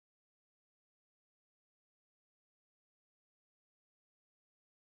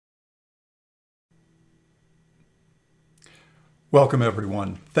Welcome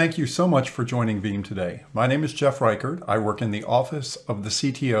everyone. Thank you so much for joining Veeam today. My name is Jeff Reichard. I work in the office of the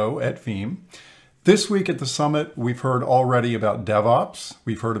CTO at Veeam. This week at the summit, we've heard already about DevOps.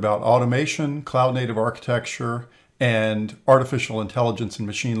 We've heard about automation, cloud native architecture, and artificial intelligence and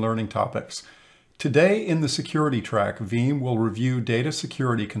machine learning topics. Today in the security track, Veeam will review data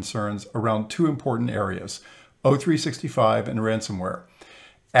security concerns around two important areas, O365 and ransomware.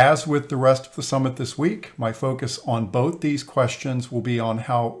 As with the rest of the summit this week, my focus on both these questions will be on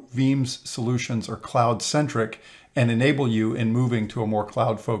how Veeam's solutions are cloud-centric and enable you in moving to a more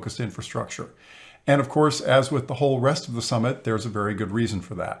cloud-focused infrastructure. And of course, as with the whole rest of the summit, there's a very good reason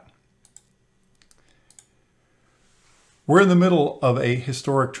for that. We're in the middle of a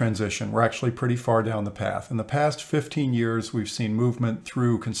historic transition. We're actually pretty far down the path. In the past 15 years, we've seen movement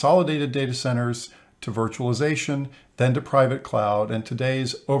through consolidated data centers, to virtualization, then to private cloud, and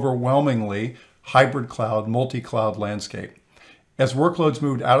today's overwhelmingly hybrid cloud, multi-cloud landscape. As workloads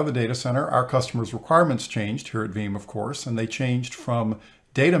moved out of the data center, our customers' requirements changed here at Veeam, of course, and they changed from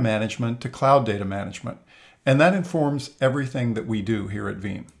data management to cloud data management. And that informs everything that we do here at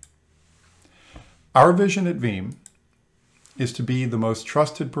Veeam. Our vision at Veeam is to be the most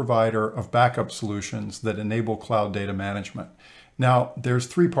trusted provider of backup solutions that enable cloud data management. Now, there's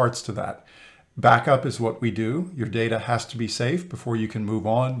three parts to that. Backup is what we do. Your data has to be safe before you can move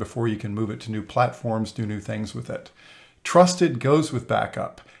on, before you can move it to new platforms, do new things with it. Trusted goes with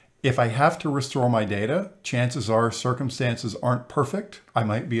backup. If I have to restore my data, chances are circumstances aren't perfect. I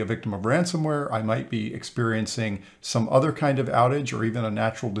might be a victim of ransomware. I might be experiencing some other kind of outage or even a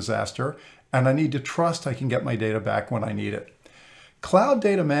natural disaster, and I need to trust I can get my data back when I need it. Cloud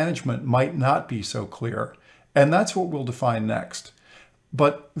data management might not be so clear, and that's what we'll define next.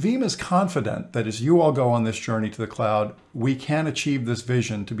 But Veeam is confident that as you all go on this journey to the cloud, we can achieve this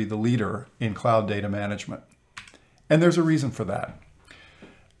vision to be the leader in cloud data management. And there's a reason for that.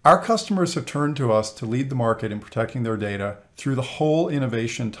 Our customers have turned to us to lead the market in protecting their data through the whole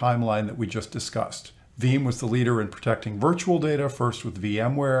innovation timeline that we just discussed. Veeam was the leader in protecting virtual data, first with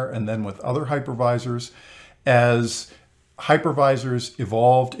VMware and then with other hypervisors. As hypervisors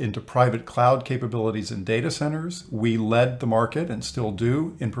evolved into private cloud capabilities in data centers, we led the market and still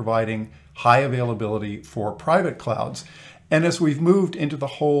do in providing high availability for private clouds. And as we've moved into the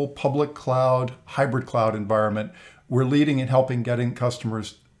whole public cloud, hybrid cloud environment, we're leading in helping getting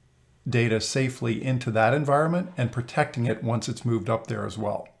customers' data safely into that environment and protecting it once it's moved up there as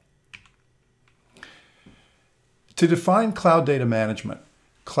well. To define cloud data management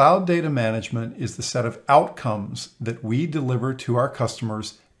is the set of outcomes that we deliver to our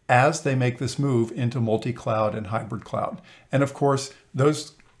customers as they make this move into multi-cloud and hybrid cloud. And of course,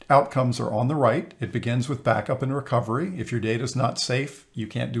 those outcomes are on the right. It begins with backup and recovery. If your data is not safe, you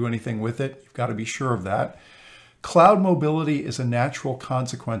can't do anything with it. You've got to be sure of that. Cloud mobility is a natural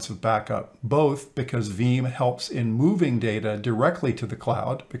consequence of backup, both because Veeam helps in moving data directly to the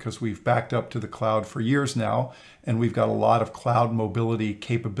cloud, because we've backed up to the cloud for years now, and we've got a lot of cloud mobility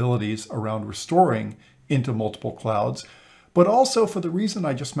capabilities around restoring into multiple clouds, but also for the reason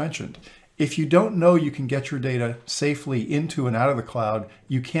I just mentioned. If you don't know you can get your data safely into and out of the cloud,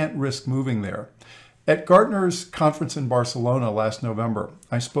 you can't risk moving there. At Gartner's conference in Barcelona last November,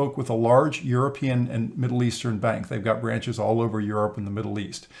 I spoke with a large European and Middle Eastern bank. They've got branches all over Europe and the Middle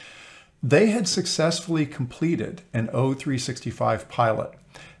East. They had successfully completed an O365 pilot.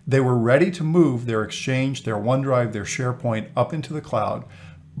 They were ready to move their Exchange, their OneDrive, their SharePoint up into the cloud,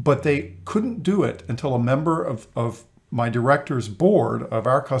 but they couldn't do it until a member of my director's board, of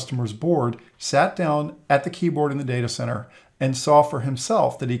our customer's board, sat down at the keyboard in the data center and saw for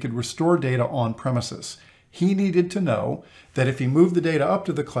himself that he could restore data on premises. He needed to know that if he moved the data up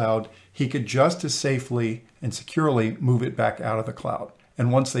to the cloud, he could just as safely and securely move it back out of the cloud.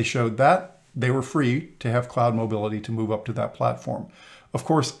 And once they showed that, they were free to have cloud mobility to move up to that platform. Of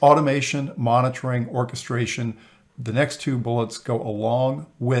course, automation, monitoring, orchestration, the next two bullets go along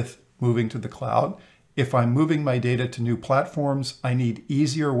with moving to the cloud. If I'm moving my data to new platforms, I need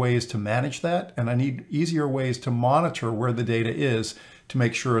easier ways to manage that, and I need easier ways to monitor where the data is to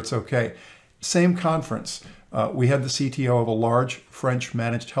make sure it's okay. Same conference, we had the CTO of a large French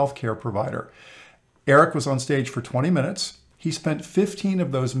managed healthcare provider. Eric was on stage for 20 minutes. He spent 15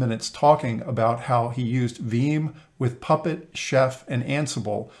 of those minutes talking about how he used Veeam with Puppet, Chef, and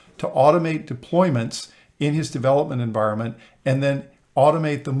Ansible to automate deployments in his development environment and then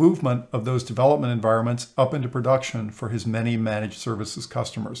automate the movement of those development environments up into production for his many managed services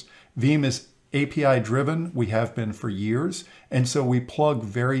customers. Veeam is API driven. We have been for years. And so we plug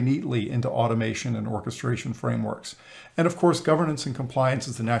very neatly into automation and orchestration frameworks. And of course, governance and compliance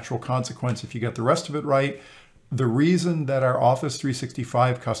is the natural consequence if you get the rest of it right. The reason that our Office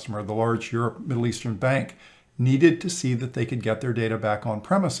 365 customer, the large Europe Middle Eastern bank, needed to see that they could get their data back on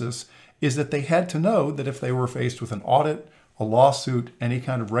premises is that they had to know that if they were faced with an audit, a lawsuit, any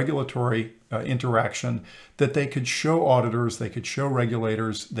kind of regulatory interaction, that they could show auditors, they could show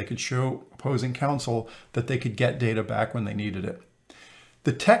regulators, they could show opposing counsel that they could get data back when they needed it.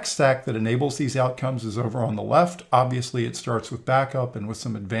 The tech stack that enables these outcomes is over on the left. Obviously, it starts with backup and with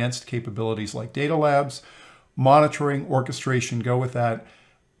some advanced capabilities like data labs. Monitoring, orchestration go with that.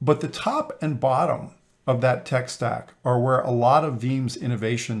 But the top and bottom of that tech stack are where a lot of Veeam's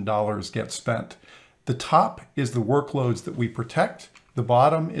innovation dollars get spent. The top is the workloads that we protect. The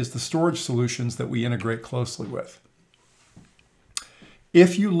bottom is the storage solutions that we integrate closely with.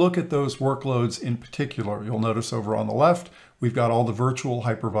 If you look at those workloads in particular, you'll notice over on the left, we've got all the virtual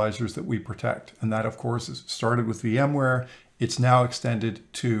hypervisors that we protect. And that, of course, is started with VMware. It's now extended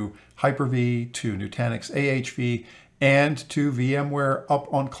to Hyper-V, to Nutanix AHV, and to VMware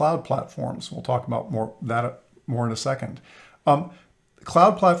up on cloud platforms. We'll talk about that more in a second.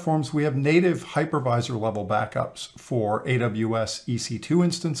 Cloud platforms, we have native hypervisor level backups for AWS EC2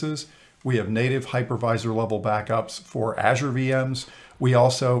 instances. We have native hypervisor level backups for Azure VMs. We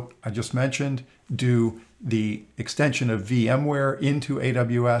also, I just mentioned, do the extension of VMware into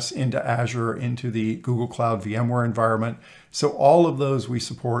AWS, into Azure, into the Google Cloud VMware environment. So all of those we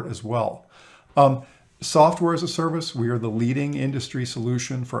support as well. Software as a service, we are the leading industry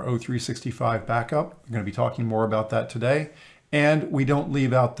solution for O365 backup. We're going to be talking more about that today. And we don't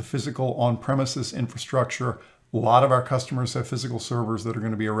leave out the physical on-premises infrastructure. A lot of our customers have physical servers that are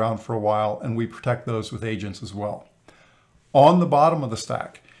going to be around for a while, and we protect those with agents as well. On the bottom of the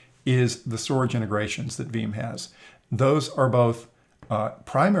stack is the storage integrations that Veeam has. Those are both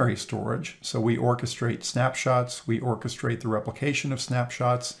primary storage, so we orchestrate snapshots, we orchestrate the replication of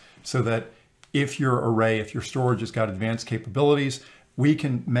snapshots so that if your array, if your storage has got advanced capabilities, we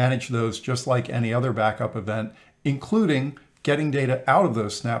can manage those just like any other backup event, including getting data out of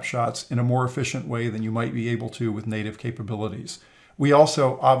those snapshots in a more efficient way than you might be able to with native capabilities. We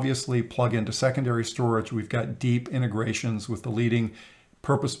also obviously plug into secondary storage. We've got deep integrations with the leading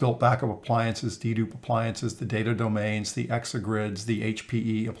purpose-built backup appliances, dedupe appliances, the data domains, the exagrids, the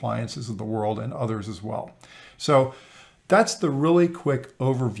HPE appliances of the world, and others as well. So that's the really quick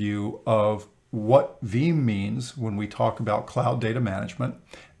overview of what Veeam means when we talk about cloud data management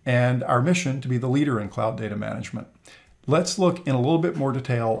and our mission to be the leader in cloud data management. Let's look in a little bit more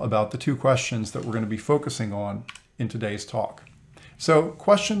detail about the two questions that we're going to be focusing on in today's talk. So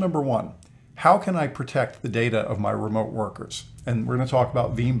question number one, how can I protect the data of my remote workers? And we're going to talk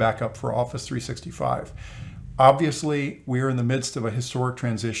about Veeam Backup for Office 365. Obviously, we are in the midst of a historic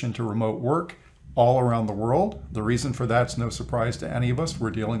transition to remote work all around the world. The reason for that's no surprise to any of us.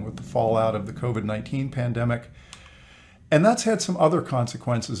 We're dealing with the fallout of the COVID-19 pandemic. And that's had some other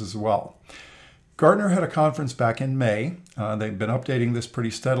consequences as well. Gartner had a conference back in May. They've been updating this pretty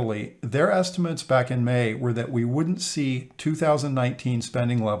steadily. Their estimates back in May were that we wouldn't see 2019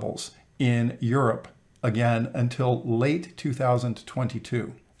 spending levels in Europe again until late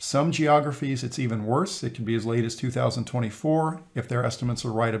 2022. Some geographies, it's even worse. It could be as late as 2024 if their estimates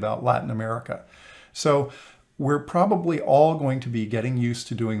are right about Latin America. So we're probably all going to be getting used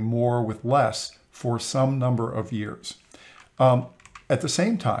to doing more with less for some number of years. At the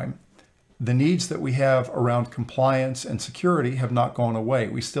same time, the needs that we have around compliance and security have not gone away.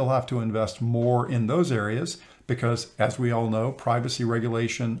 We still have to invest more in those areas because, as we all know, privacy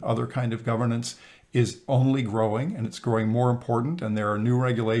regulation, other kind of governance is only growing, and it's growing more important, and there are new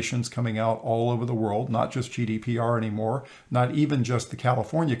regulations coming out all over the world, not just GDPR anymore, not even just the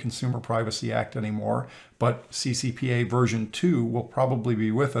California Consumer Privacy Act anymore, but CCPA version 2 will probably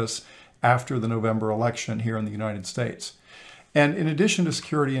be with us after the November election here in the United States. And in addition to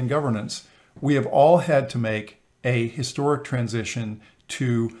security and governance, we have all had to make a historic transition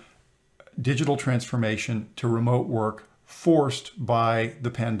to digital transformation, to remote work, forced by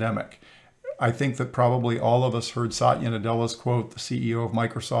the pandemic. I think that probably all of us heard Satya Nadella's quote, the CEO of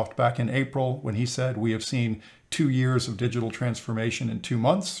Microsoft, back in April when he said, "We have seen 2 years of digital transformation in 2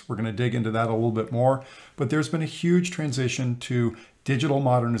 months." We're going to dig into that a little bit more. But there's been a huge transition to digital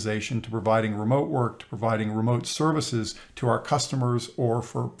modernization, to providing remote work, to providing remote services to our customers or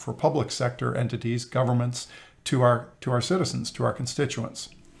for public sector entities, governments, to our citizens, to our constituents.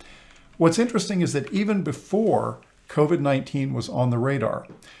 What's interesting is that even before COVID-19 was on the radar,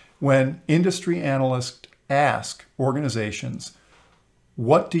 when industry analysts ask organizations,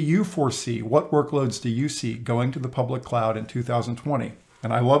 what do you foresee, what workloads do you see going to the public cloud in 2020?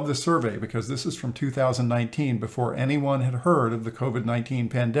 And I love this survey because this is from 2019, before anyone had heard of the COVID-19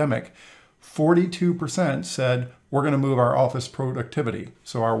 pandemic. 42% said we're going to move our office productivity,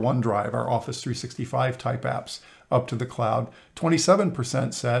 so our OneDrive, our Office 365 type apps, up to the cloud.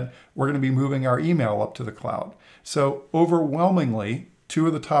 27% said we're going to be moving our email up to the cloud. So overwhelmingly, 2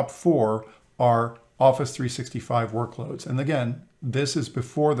 of the top 4 are Office 365 workloads. And again, this is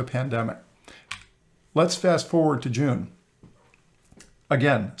before the pandemic. Let's fast forward to June.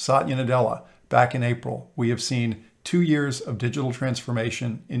 Again, Satya Nadella, back in April, we have seen 2 years of digital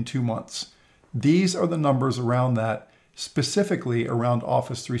transformation in 2 months. These are the numbers around that, specifically around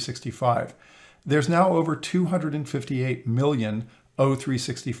Office 365. There's now over 258 million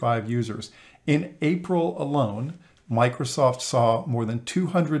O365 users. In April alone, Microsoft saw more than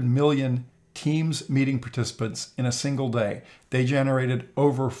 200 million Teams meeting participants in a single day. They generated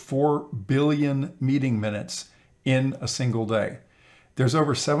over 4 billion meeting minutes in a single day. There's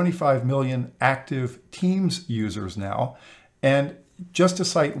over 75 million active Teams users now. And just to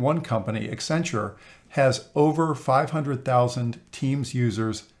cite one company, Accenture has over 500,000 Teams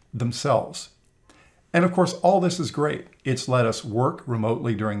users themselves. And of course, all this is great. It's let us work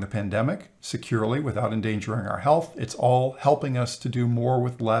remotely during the pandemic, securely, without endangering our health. It's all helping us to do more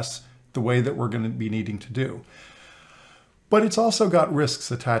with less, the way that we're going to be needing to do. But it's also got risks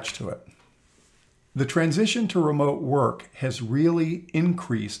attached to it. The transition to remote work has really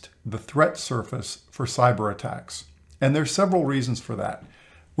increased the threat surface for cyber attacks. And there's several reasons for that.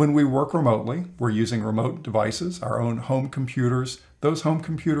 When we work remotely, we're using remote devices, our own home computers. Those home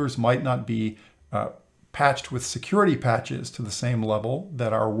computers might not be patched with security patches to the same level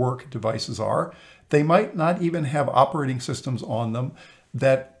that our work devices are. They might not even have operating systems on them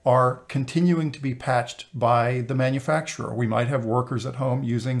that are continuing to be patched by the manufacturer. We might have workers at home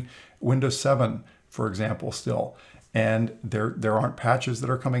using Windows 7, for example, still, and there aren't patches that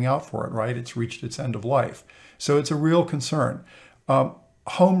are coming out for it, right? It's reached its end of life. So it's a real concern. Home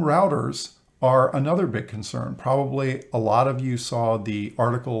routers are another big concern. Probably a lot of you saw the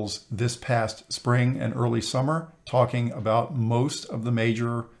articles this past spring and early summer talking about most of the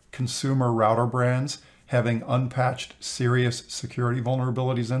major consumer router brands having unpatched serious security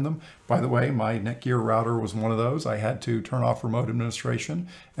vulnerabilities in them. By the way, my Netgear router was one of those. I had to turn off remote administration,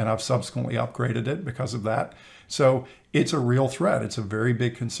 and I've subsequently upgraded it because of that. So it's a real threat. It's a very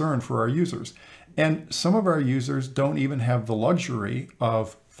big concern for our users. And some of our users don't even have the luxury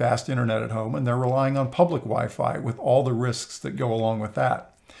of fast internet at home, and they're relying on public Wi-Fi with all the risks that go along with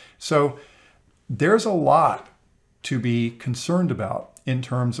that. So there's a lot to be concerned about in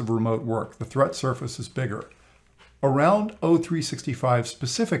terms of remote work. The threat surface is bigger. Around O365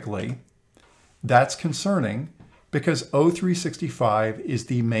 specifically, that's concerning because O365 is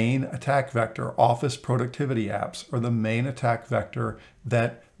the main attack vector. Office productivity apps are the main attack vector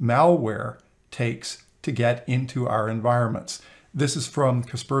that malware takes to get into our environments. This is from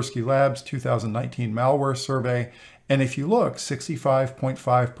Kaspersky Labs' 2019 malware survey. And if you look,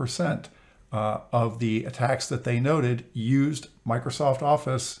 65.5% of the attacks that they noted used Microsoft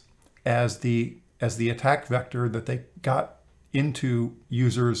Office as the attack vector that they got into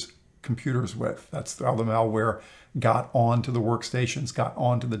users' computers with. That's how the malware got onto the workstations, got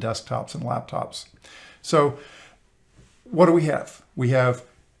onto the desktops and laptops. So what do we have? We have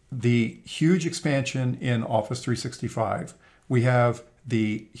the huge expansion in Office 365. We have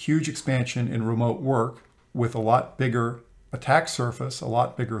the huge expansion in remote work with a lot bigger attack surface, a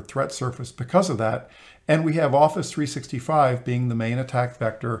lot bigger threat surface because of that. And we have Office 365 being the main attack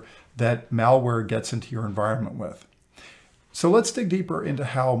vector that malware gets into your environment with. So let's dig deeper into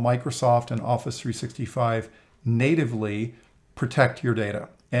how Microsoft and Office 365 natively protect your data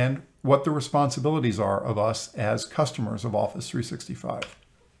and what the responsibilities are of us as customers of Office 365.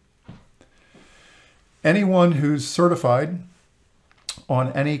 Anyone who's certified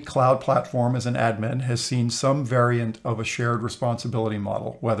on any cloud platform as an admin has seen some variant of a shared responsibility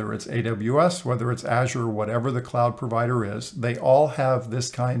model, whether it's AWS, whether it's Azure, whatever the cloud provider is. They all have this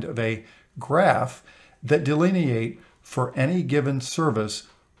kind of a graph that delineate for any given service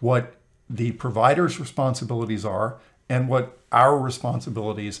what the provider's responsibilities are and what our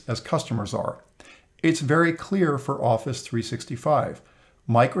responsibilities as customers are. It's very clear for Office 365.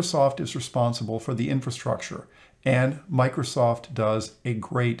 Microsoft is responsible for the infrastructure, and Microsoft does a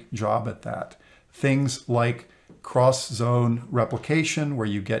great job at that. Things like cross-zone replication, where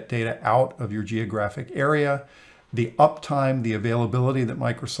you get data out of your geographic area, the uptime, the availability that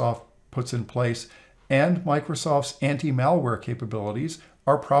Microsoft puts in place, and Microsoft's anti-malware capabilities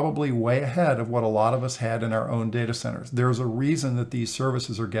are probably way ahead of what a lot of us had in our own data centers. There's a reason that these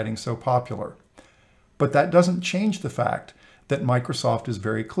services are getting so popular. But that doesn't change the fact that Microsoft is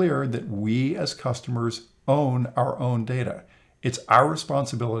very clear that we as customers own our own data. It's our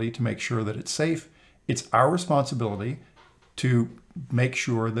responsibility to make sure that it's safe. It's our responsibility to make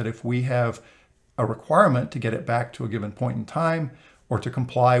sure that if we have a requirement to get it back to a given point in time or to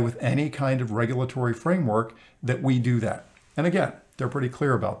comply with any kind of regulatory framework, that we do that. And again, they're pretty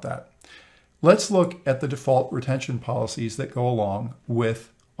clear about that. Let's look at the default retention policies that go along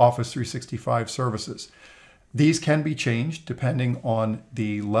with Office 365 services. These can be changed depending on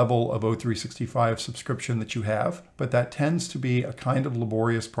the level of O365 subscription that you have, but that tends to be a kind of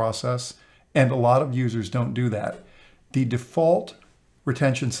laborious process, and a lot of users don't do that. The default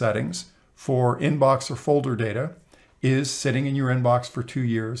retention settings for inbox or folder data is sitting in your inbox for 2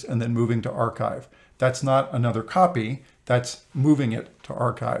 years and then moving to archive. That's not another copy, that's moving it to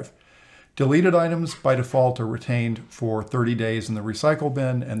archive. Deleted items by default are retained for 30 days in the recycle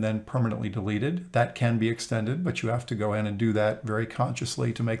bin and then permanently deleted. That can be extended, but you have to go in and do that very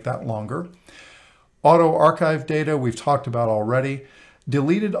consciously to make that longer. Auto archive data we've talked about already.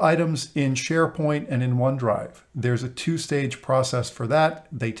 Deleted items in SharePoint and in OneDrive. There's a 2-stage process for that.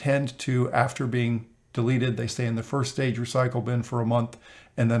 They tend to, after being deleted, they stay in the first stage recycle bin for a month,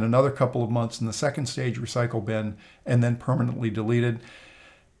 and then another couple of months in the second stage recycle bin, and then permanently deleted.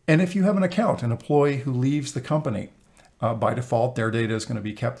 And if you have an account, an employee who leaves the company, by default, their data is going to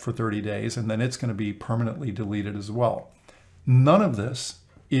be kept for 30 days, and then it's going to be permanently deleted as well. None of this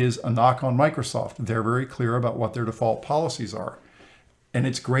is a knock on Microsoft. They're very clear about what their default policies are. And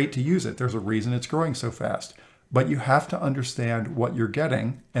it's great to use it. There's a reason it's growing so fast. But you have to understand what you're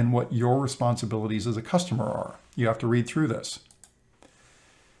getting and what your responsibilities as a customer are. You have to read through this.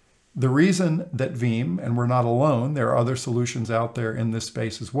 The reason that Veeam, and we're not alone, there are other solutions out there in this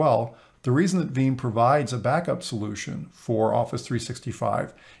space as well, the reason that Veeam provides a backup solution for Office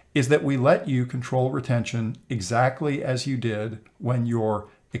 365 is that we let you control retention exactly as you did when your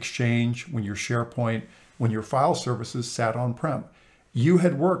Exchange, when your SharePoint, when your file services sat on-prem. You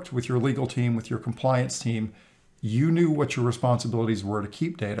had worked with your legal team, with your compliance team. You knew what your responsibilities were to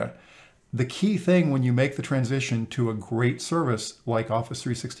keep data. The key thing when you make the transition to a great service like Office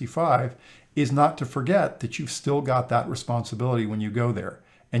 365 is not to forget that you've still got that responsibility when you go there.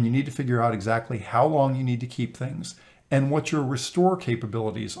 And you need to figure out exactly how long you need to keep things and what your restore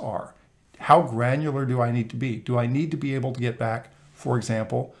capabilities are. How granular do I need to be? Do I need to be able to get back, for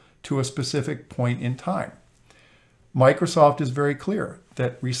example, to a specific point in time? Microsoft is very clear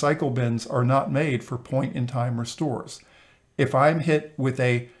that recycle bins are not made for point-in-time restores. If I'm hit with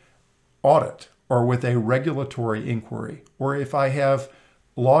a audit or with a regulatory inquiry, or if I have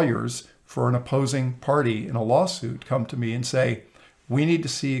lawyers for an opposing party in a lawsuit come to me and say, we need to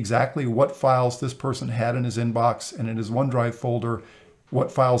see exactly what files this person had in his inbox and in his OneDrive folder, what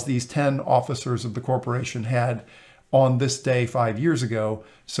files these 10 officers of the corporation had on this day 5 years ago.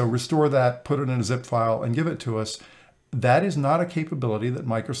 So restore that, put it in a zip file and give it to us. That is not a capability that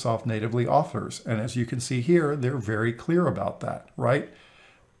Microsoft natively offers. And as you can see here, they're very clear about that, right?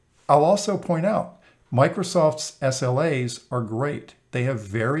 I'll also point out, Microsoft's SLAs are great. They have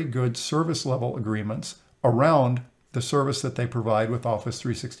very good service level agreements around the service that they provide with Office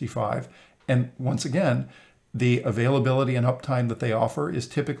 365. And once again, the availability and uptime that they offer is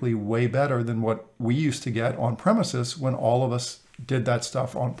typically way better than what we used to get on premises when all of us did that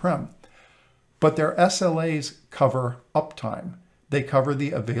stuff on-prem. But their SLAs cover uptime. They cover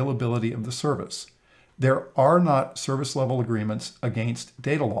the availability of the service. There are not service level agreements against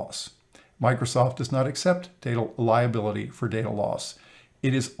data loss. Microsoft does not accept data liability for data loss.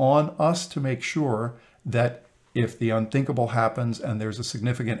 It is on us to make sure that if the unthinkable happens and there's a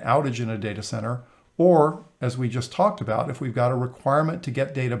significant outage in a data center, or as we just talked about, if we've got a requirement to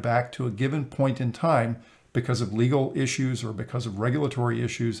get data back to a given point in time because of legal issues or because of regulatory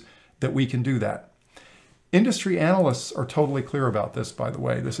issues, that we can do that. Industry analysts are totally clear about this, by the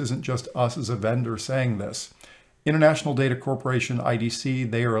way. This isn't just us as a vendor saying this. International Data Corporation, IDC,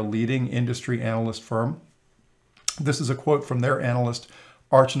 they are a leading industry analyst firm. This is a quote from their analyst,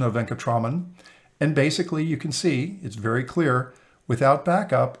 Archana Venkatraman. And basically, you can see, it's very clear, without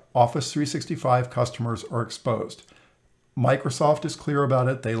backup, Office 365 customers are exposed. Microsoft is clear about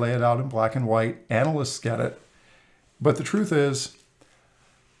it. They lay it out in black and white. Analysts get it. But the truth is,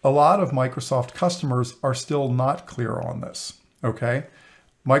 a lot of Microsoft customers are still not clear on this, okay?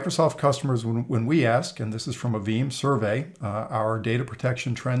 Microsoft customers, when we ask, and this is from a Veeam survey, our data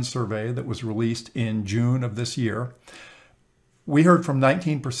protection trends survey that was released in June of this year, we heard from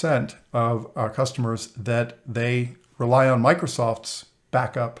 19% of our customers that they rely on Microsoft's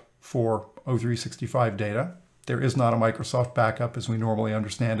backup for O365 data. There is not a Microsoft backup as we normally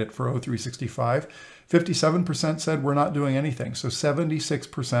understand it for O365. 57% said we're not doing anything. So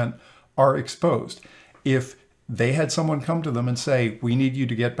 76% are exposed. If they had someone come to them and say, we need you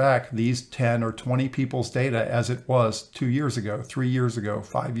to get back these 10 or 20 people's data as it was 2 years ago, 3 years ago,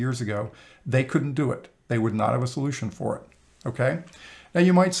 5 years ago. They couldn't do it. They would not have a solution for it. Okay? Now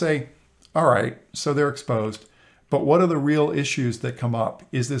you might say, all right, so they're exposed, but what are the real issues that come up?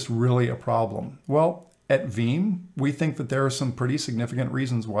 Is this really a problem? Well, at Veeam, we think that there are some pretty significant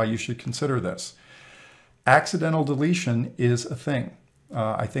reasons why you should consider this. Accidental deletion is a thing.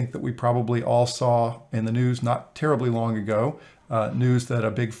 I think that we probably all saw in the news not terribly long ago, news that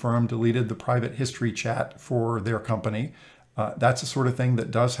a big firm deleted the private history chat for their company. That's the sort of thing that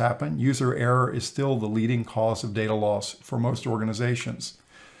does happen. User error is still the leading cause of data loss for most organizations.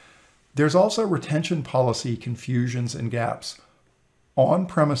 There's also retention policy confusions and gaps. On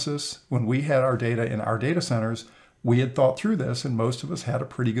premises, when we had our data in our data centers, we had thought through this and most of us had a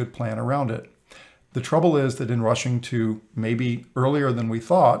pretty good plan around it. The trouble is that in rushing to maybe earlier than we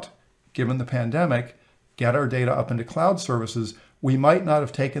thought, given the pandemic, get our data up into cloud services, we might not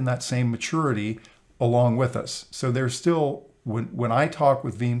have taken that same maturity along with us. So there's still, when I talk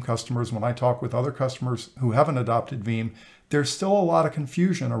with Veeam customers, when I talk with other customers who haven't adopted Veeam, there's still a lot of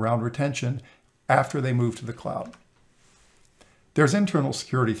confusion around retention after they move to the cloud. There's internal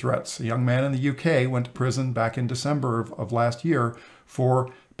security threats. A young man in the UK went to prison back in December of last year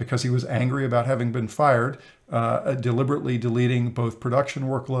because he was angry about having been fired, deliberately deleting both production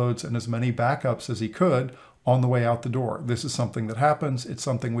workloads and as many backups as he could on the way out the door. This is something that happens. It's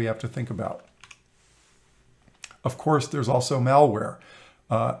something we have to think about. Of course, there's also malware.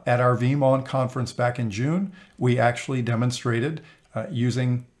 At our Veeam On conference back in June, we actually demonstrated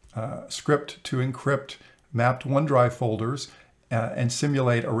using script to encrypt mapped OneDrive folders and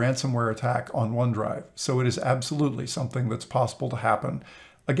simulate a ransomware attack on OneDrive. So it is absolutely something that's possible to happen.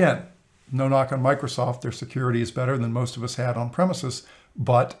 Again, no knock on Microsoft, their security is better than most of us had on premises,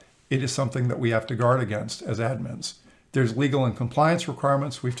 but it is something that we have to guard against as admins. There's legal and compliance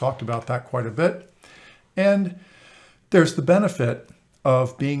requirements. We've talked about that quite a bit. And there's the benefit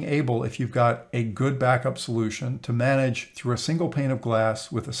of being able, if you've got a good backup solution, to manage through a single pane of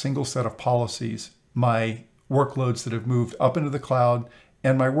glass with a single set of policies, my workloads that have moved up into the cloud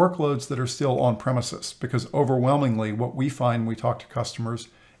and my workloads that are still on premises. Because overwhelmingly what we find when we talk to customers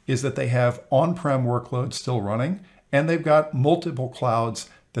is that they have on-prem workloads still running and they've got multiple clouds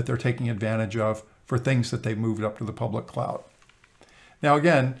that they're taking advantage of for things that they've moved up to the public cloud. Now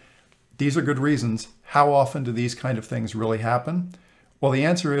again, these are good reasons. How often do these kind of things really happen? Well, the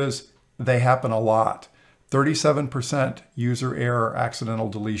answer is they happen a lot. 37% user error, accidental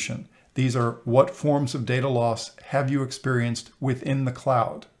deletion. These are what forms of data loss have you experienced within the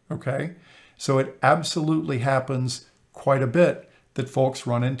cloud, okay? So it absolutely happens quite a bit that folks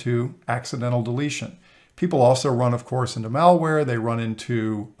run into accidental deletion. People also run, of course, into malware. They run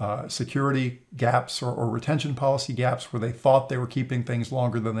into security gaps or retention policy gaps where they thought they were keeping things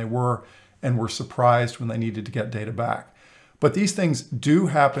longer than they were and were surprised when they needed to get data back. But these things do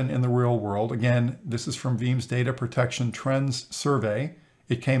happen in the real world. Again, this is from Veeam's Data Protection Trends Survey.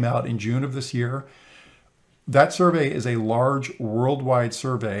 It came out in June of this year. That survey is a large worldwide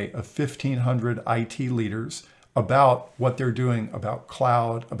survey of 1,500 IT leaders about what they're doing about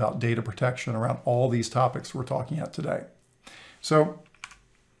cloud, about data protection, around all these topics we're talking about today. So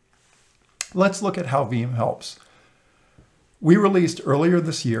let's look at how Veeam helps. We released earlier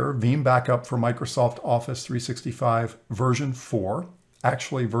this year Veeam Backup for Microsoft Office 365 version 4.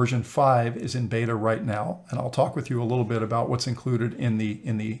 Actually, version 5 is in beta right now, and I'll talk with you a little bit about what's included in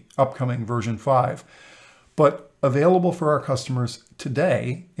the upcoming version 5. But available for our customers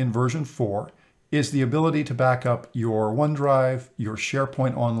today in version 4 is the ability to back up your OneDrive, your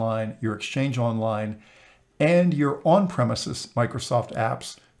SharePoint Online, your Exchange Online, and your on-premises Microsoft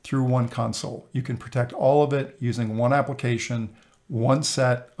apps through one console. You can protect all of it using one application, one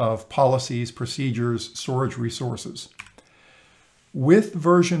set of policies, procedures, storage resources. With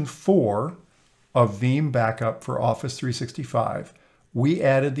version 4 of Veeam Backup for Office 365, we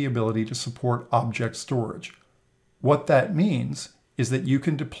added the ability to support object storage. What that means is that you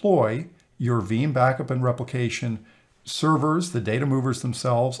can deploy your Veeam Backup and Replication servers, the data movers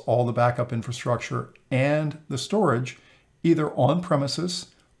themselves, all the backup infrastructure, and the storage either on premises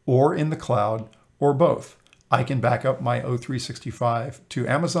or in the cloud, or both. I can back up my O365 to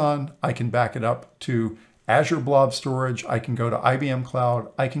Amazon. I can back it up to Azure Blob Storage. I can go to IBM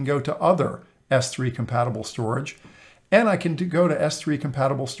Cloud. I can go to other S3 compatible storage. And I can go to S3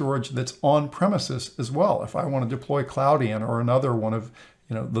 compatible storage that's on premises as well. If I want to deploy Cloudian or another one of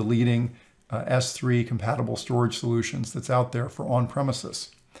the leading S3 compatible storage solutions that's out there for on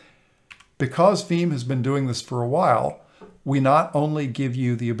premises. Because Veeam has been doing this for a while, we not only give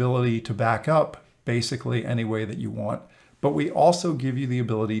you the ability to back up basically any way that you want. But we also give you the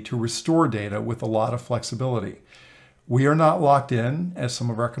ability to restore data with a lot of flexibility. We are not locked in, as some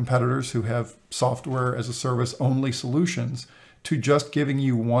of our competitors who have software as a service only solutions, to just giving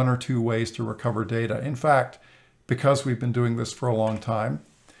you one or two ways to recover data. In fact, because we've been doing this for a long time,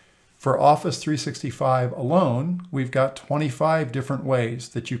 for Office 365 alone, we've got 25 different ways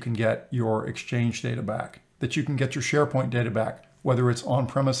that you can get your Exchange data back, that you can get your SharePoint data back, whether it's on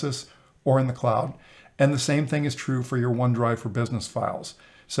premises or in the cloud. And the same thing is true for your OneDrive for Business files.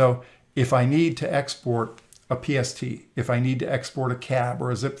 So if I need to export a PST, if I need to export a CAB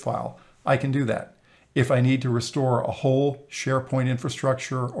or a zip file, I can do that. If I need to restore a whole SharePoint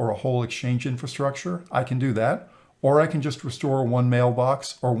infrastructure or a whole Exchange infrastructure, I can do that. Or I can just restore one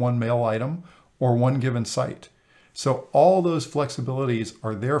mailbox or one mail item or one given site. So all those flexibilities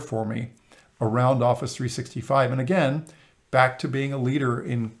are there for me around Office 365. And again, back to being a leader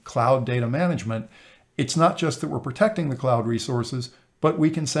in cloud data management, it's not just that we're protecting the cloud resources, but we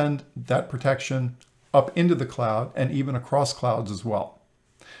can send that protection up into the cloud and even across clouds as well.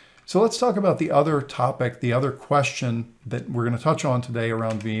 So let's talk about the other topic, the other question that we're going to touch on today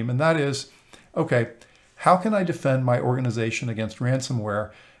around Veeam, and that is, okay, how can I defend my organization against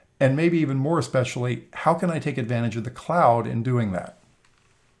ransomware? And maybe even more especially, how can I take advantage of the cloud in doing that?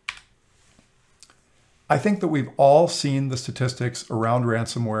 I think that we've all seen the statistics around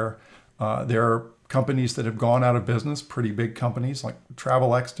ransomware. There are companies that have gone out of business, pretty big companies like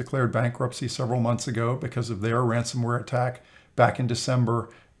TravelX declared bankruptcy several months ago because of their ransomware attack back in December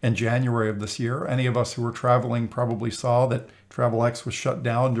and January of this year. Any of us who were traveling probably saw that TravelX was shut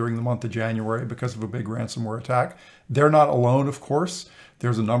down during the month of January because of a big ransomware attack. They're not alone, of course.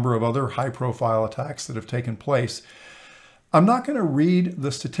 There's a number of other high-profile attacks that have taken place. I'm not going to read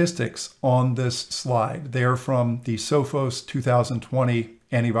the statistics on this slide. They're from the Sophos 2020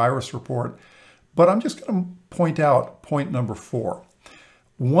 antivirus report, but I'm just going to point out point number 4.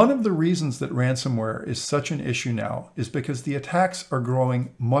 One of the reasons that ransomware is such an issue now is because the attacks are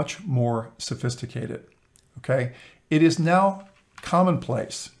growing much more sophisticated, okay? It is now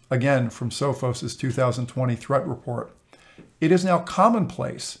commonplace, again, from Sophos' 2020 threat report, it is now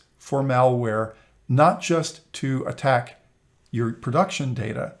commonplace for malware not just to attack your production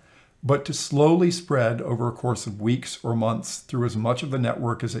data, but to slowly spread over a course of weeks or months through as much of the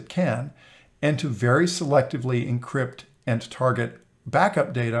network as it can, and to very selectively encrypt and target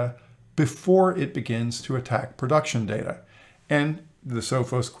backup data before it begins to attack production data. And the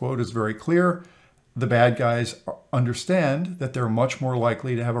Sophos quote is very clear. The bad guys understand that they're much more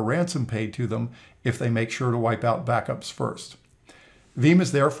likely to have a ransom paid to them if they make sure to wipe out backups first. Veeam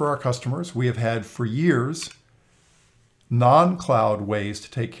is there for our customers. We have had for years non-cloud ways to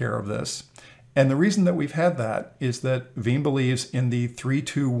take care of this. And the reason that we've had that is that Veeam believes in the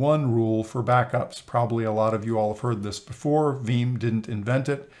 3-2-1 rule for backups. Probably a lot of you all have heard this before. Veeam didn't invent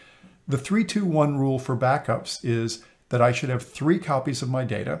it. The 3-2-1 rule for backups is that I should have 3 copies of my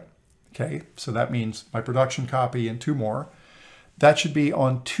data. Okay, so that means my production copy and 2 more. That should be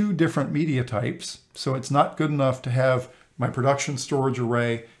on 2 different media types. So it's not good enough to have my production storage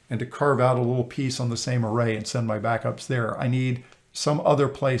array and to carve out a little piece on the same array and send my backups there. I need some other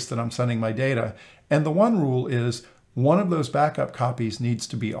place that I'm sending my data. And the one rule is one of those backup copies needs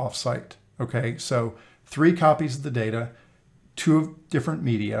to be offsite. Okay, so 3 copies of the data, 2 different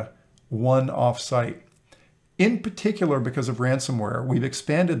media, 1 offsite. In particular, because of ransomware, we've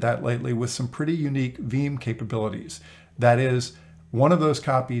expanded that lately with some pretty unique Veeam capabilities. That is, one of those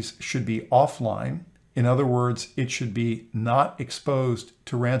copies should be offline. In other words, it should be not exposed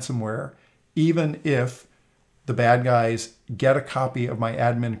to ransomware, even if the bad guys get a copy of my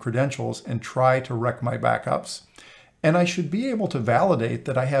admin credentials and try to wreck my backups. And I should be able to validate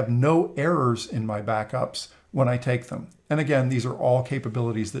that I have no errors in my backups when I take them. And again, these are all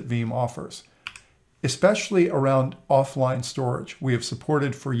capabilities that Veeam offers, especially around offline storage. We have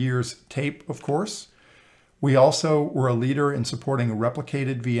supported for years tape, of course. We also were a leader in supporting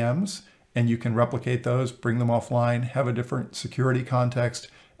replicated VMs, and you can replicate those, bring them offline, have a different security context,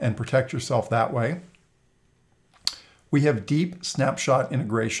 and protect yourself that way. We have deep snapshot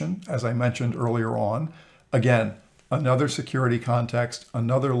integration, as I mentioned earlier on. Again, another security context,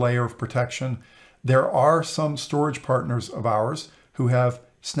 another layer of protection. There are some storage partners of ours who have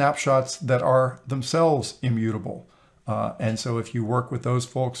snapshots that are themselves immutable. And so if you work with those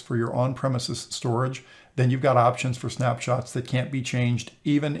folks for your on-premises storage, then you've got options for snapshots that can't be changed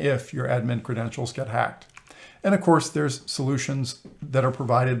even if your admin credentials get hacked. And of course, there's solutions that are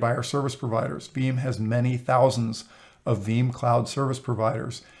provided by our service providers. Veeam has many thousands of Veeam cloud service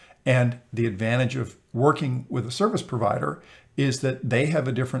providers. And the advantage of working with a service provider is that they have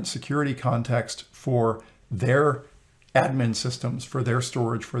a different security context for their admin systems, for their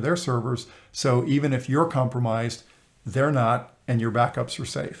storage, for their servers. So even if you're compromised, they're not, and your backups are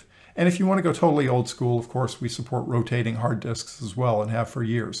safe. And if you want to go totally old school, of course, we support rotating hard disks as well and have for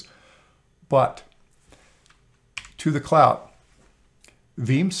years. But to the cloud,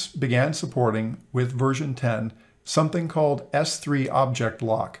 Veeam began supporting with version 10 something called S3 object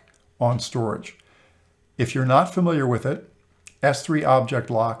lock on storage. If you're not familiar with it, S3 object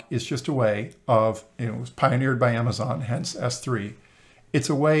lock is just a way of, it was pioneered by Amazon, hence S3. It's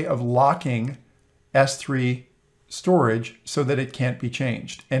a way of locking S3 storage so that it can't be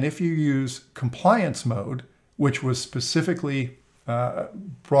changed. And if you use compliance mode, which was specifically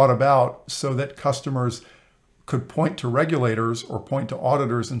brought about so that customers could point to regulators or point to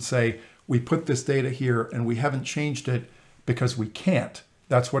auditors and say, we put this data here and we haven't changed it because we can't.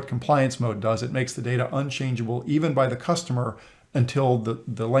 That's what compliance mode does. It makes the data unchangeable even by the customer until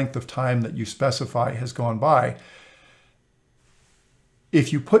the length of time that you specify has gone by.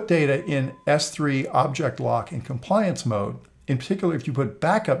 If you put data in S3 object lock in compliance mode, in particular if you put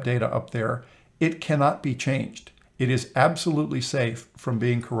backup data up there, it cannot be changed. It is absolutely safe from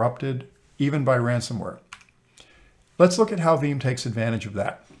being corrupted, even by ransomware. Let's look at how Veeam takes advantage of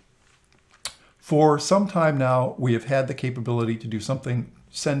that. For some time now, we have had the capability to do something,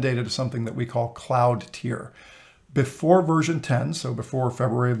 send data to something that we call cloud tier. Before version 10, so before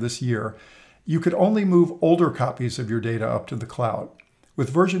February of this year, you could only move older copies of your data up to the cloud.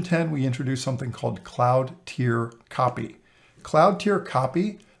 With version 10, we introduced something called cloud tier copy. Cloud tier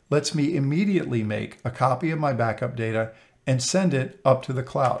copy lets me immediately make a copy of my backup data and send it up to the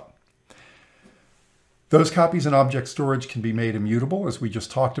cloud. Those copies in object storage can be made immutable, as we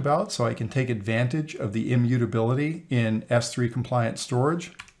just talked about, so I can take advantage of the immutability in S3 compliant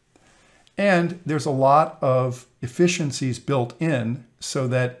storage. And there's a lot of efficiencies built in so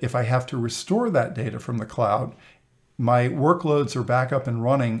that if I have to restore that data from the cloud, my workloads are back up and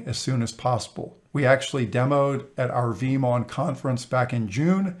running as soon as possible. We actually demoed at our Veeam On conference back in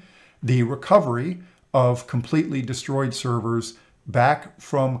June the recovery of completely destroyed servers back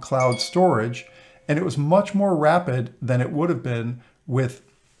from cloud storage. And it was much more rapid than it would have been with,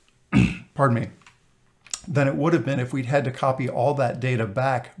 pardon me, than it would have been if we'd had to copy all that data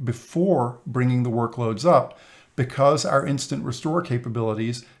back before bringing the workloads up, because our instant restore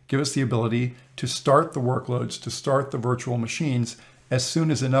capabilities give us the ability to start the workloads, to start the virtual machines as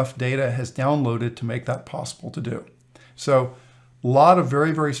soon as enough data has downloaded to make that possible to do. So a lot of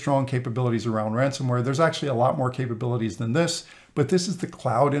very, very strong capabilities around ransomware. There's actually a lot more capabilities than this, but this is the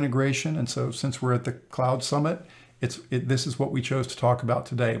cloud integration. And so since we're at the Cloud Summit, this is what we chose to talk about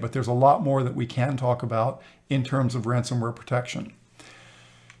today. But there's a lot more that we can talk about in terms of ransomware protection.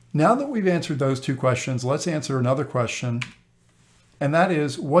 Now that we've answered those two questions, let's answer another question. And that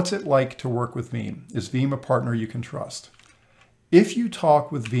is, what's it like to work with Veeam? Is Veeam a partner you can trust? If you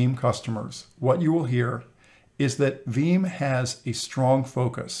talk with Veeam customers, what you will hear is that Veeam has a strong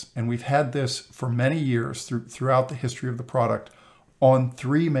focus, and we've had this for many years throughout the history of the product, on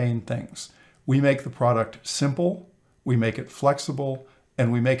three main things. We make the product simple, we make it flexible,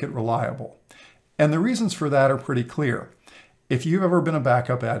 and we make it reliable. And the reasons for that are pretty clear. If you've ever been a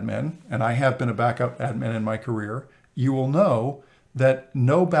backup admin, and I have been a backup admin in my career, you will know that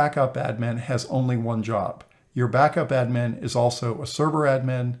no backup admin has only one job. Your backup admin is also a server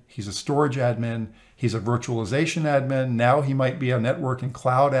admin, he's a storage admin, he's a virtualization admin, now he might be a network and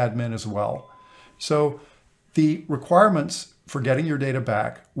cloud admin as well. So the requirements for getting your data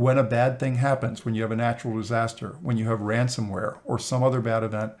back when a bad thing happens, when you have a natural disaster, when you have ransomware or some other bad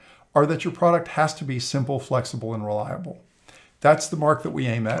event, are that your product has to be simple, flexible, and reliable. That's the mark that we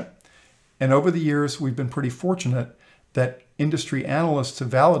aim at. And over the years, we've been pretty fortunate that industry analysts have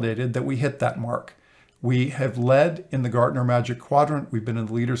validated that we hit that mark. We have led in the Gartner Magic Quadrant. We've been in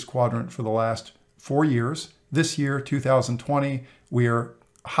the Leaders Quadrant for the last 4 years. This year, 2020, we are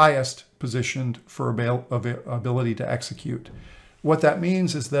highest positioned for ability to execute. What that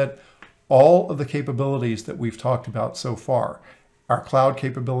means is that all of the capabilities that we've talked about so far, our cloud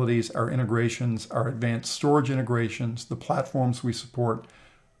capabilities, our integrations, our advanced storage integrations, the platforms we support,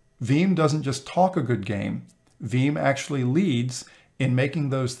 Veeam doesn't just talk a good game. Veeam actually leads in making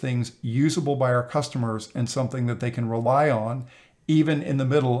those things usable by our customers and something that they can rely on even in the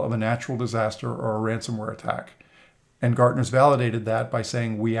middle of a natural disaster or a ransomware attack. And Gartner's validated that by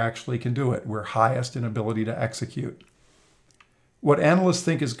saying we actually can do it. We're highest in ability to execute. What analysts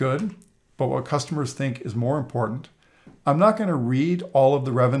think is good, but what customers think is more important. I'm not going to read all of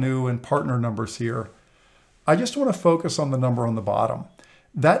the revenue and partner numbers here. I just want to focus on the number on the bottom.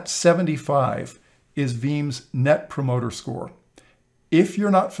 That 75 is Veeam's Net Promoter Score. If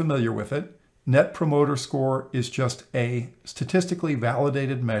you're not familiar with it, Net Promoter Score is just a statistically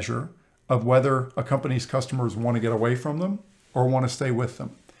validated measure of whether a company's customers want to get away from them or want to stay with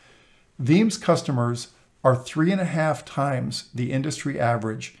them. Veeam's customers are 3.5 times the industry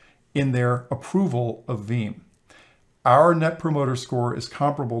average in their approval of Veeam. Our Net Promoter Score is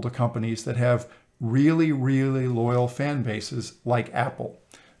comparable to companies that have really, really loyal fan bases like Apple.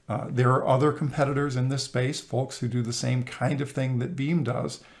 There are other competitors in this space, folks who do the same kind of thing that Veeam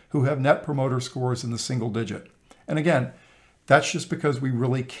does, who have Net Promoter Scores in the single digit. And again, that's just because we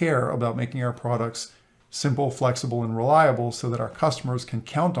really care about making our products simple, flexible, and reliable so that our customers can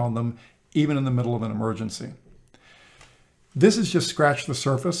count on them even in the middle of an emergency. This has just scratched the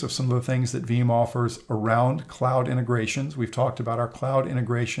surface of some of the things that Veeam offers around cloud integrations. We've talked about our cloud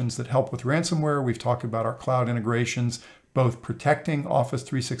integrations that help with ransomware. We've talked about our cloud integrations, both protecting Office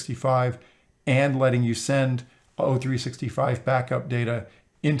 365 and letting you send O365 backup data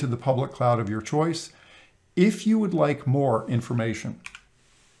into the public cloud of your choice. If you would like more information,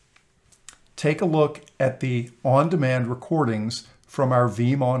 take a look at the on-demand recordings from our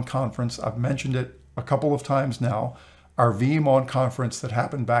Veeam On conference. I've mentioned it a couple of times now, our Veeam On conference that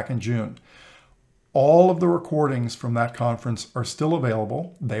happened back in June. All of the recordings from that conference are still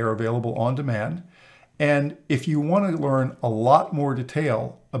available. They are available on demand. And if you want to learn a lot more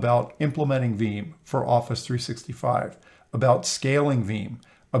detail about implementing Veeam for Office 365, about scaling Veeam,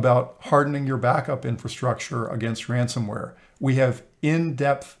 about hardening your backup infrastructure against ransomware, we have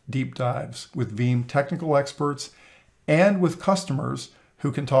in-depth deep dives with Veeam technical experts and with customers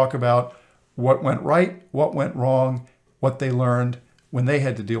who can talk about what went right, what went wrong, what they learned when they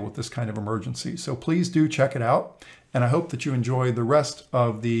had to deal with this kind of emergency. So please do check it out. And I hope that you enjoy the rest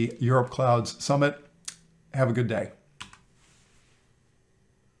of the Europe Clouds Summit. Have a good day.